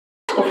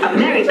of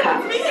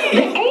America.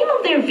 The aim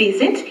of their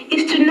visit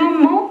is to know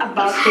more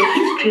about the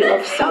history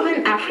of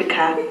Southern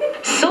Africa.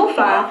 So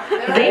far,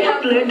 they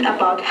have learned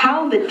about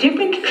how the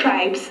different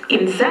tribes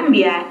in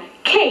Zambia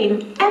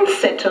came and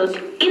settled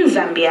in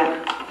Zambia.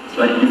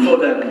 But before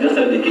that, we just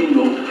had a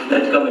kingdom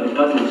that covered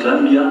part of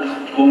Zambia,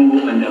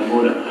 Congo, and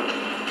Angola.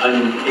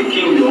 And a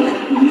kingdom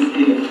in this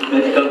area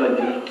that covered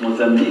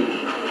Mozambique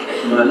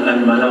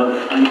and Malawi,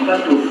 and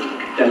part of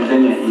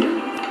Tanzania here.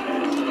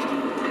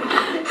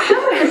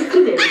 Some of the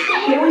students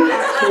share with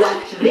us what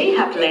they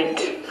have learned.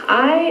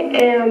 I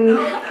am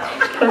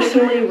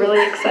personally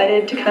really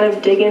excited to kind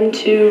of dig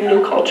into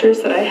new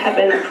cultures that I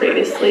haven't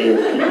previously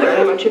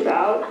learned much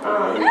about,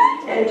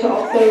 and to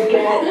also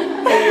get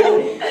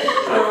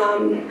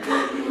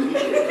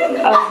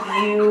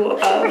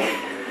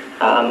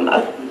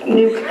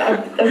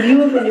a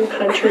view of a new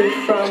country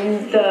from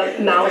the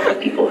mouth of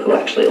people who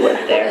actually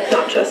live there,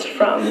 not just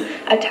from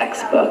a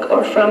textbook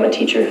or from a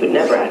teacher who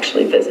never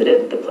actually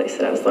visited the place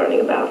that I was learning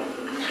about.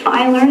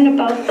 I learned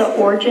about the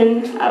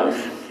origin of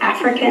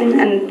African,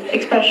 and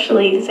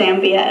especially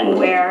Zambia, and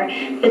where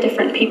the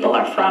different people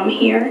are from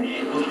here.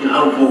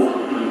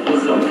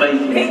 Some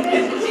fighting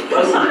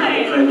first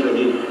trying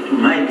to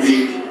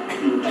migrate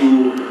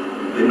into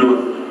the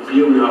north.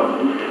 Here we have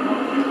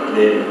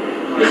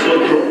the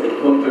Soto.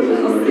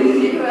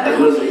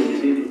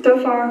 So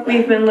far,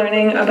 we've been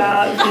learning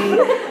about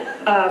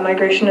the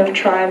migration of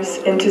tribes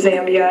into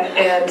Zambia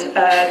and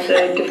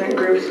the different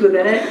groups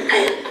within it,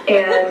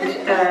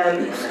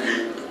 and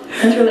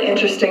it's really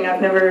interesting.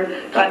 I've never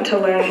gotten to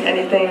learn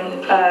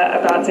anything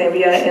about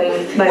Zambia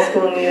in my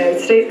school in the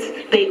United States.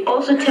 They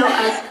also tell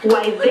us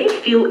why they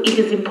feel it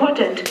is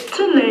important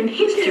to learn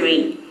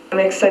history. I'm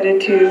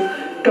excited to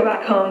go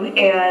back home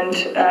and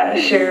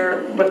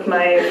share with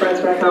my friends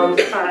back home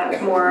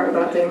more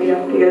about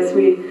Zambia, because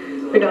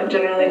we don't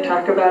generally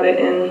talk about it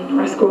in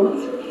our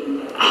schools.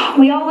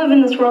 We all live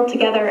in this world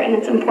together, and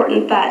it's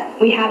important that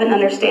we have an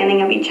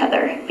understanding of each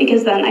other,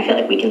 because then I feel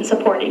like we can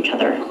support each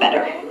other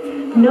better.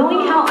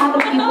 Knowing how other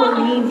people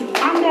live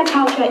and their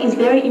culture is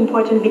very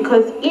important,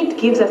 because it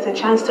gives us a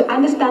chance to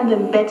understand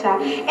them better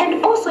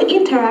and also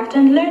interact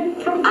and learn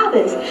from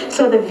others.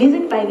 So the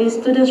visit by these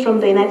students from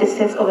the United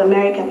States of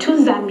America to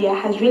Zambia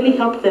has really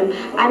helped them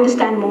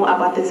understand more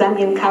about the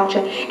Zambian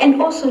culture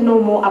and also know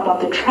more about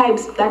the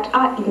tribes that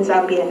are in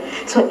Zambia.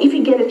 So if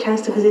you get a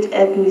chance to visit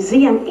a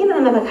museum in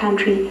another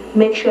country,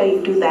 make sure you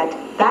do that.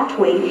 That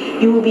way,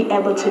 you will be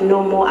able to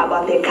know more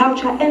about their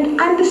culture and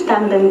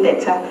understand them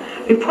better.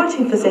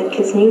 Reporting for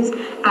ZKids News,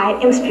 I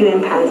am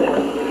Spirit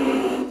Panza.